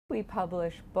We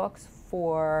publish books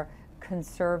for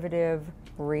conservative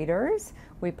readers.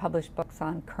 We publish books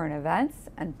on current events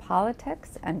and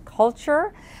politics and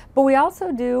culture, but we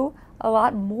also do a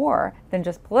lot more than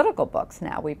just political books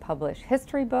now. We publish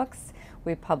history books,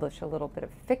 we publish a little bit of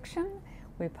fiction,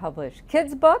 we publish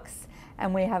kids books,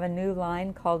 and we have a new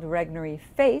line called Regnery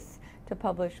Faith to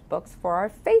publish books for our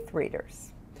faith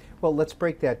readers. Well, let's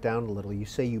break that down a little. You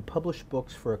say you publish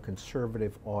books for a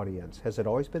conservative audience. Has it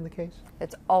always been the case?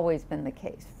 It's always been the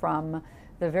case. From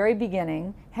the very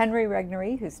beginning, Henry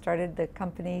Regnery, who started the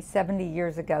company 70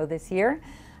 years ago this year,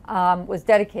 was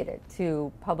dedicated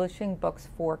to publishing books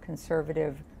for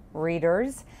conservative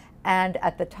readers. And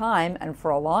at the time, and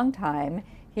for a long time,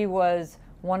 he was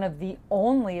one of the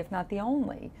only, if not the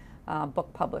only,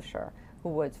 book publisher who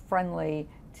was friendly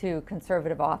to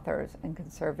conservative authors and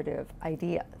conservative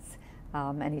ideas.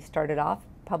 And he started off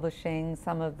publishing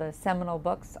some of the seminal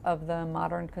books of the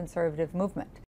modern conservative movement.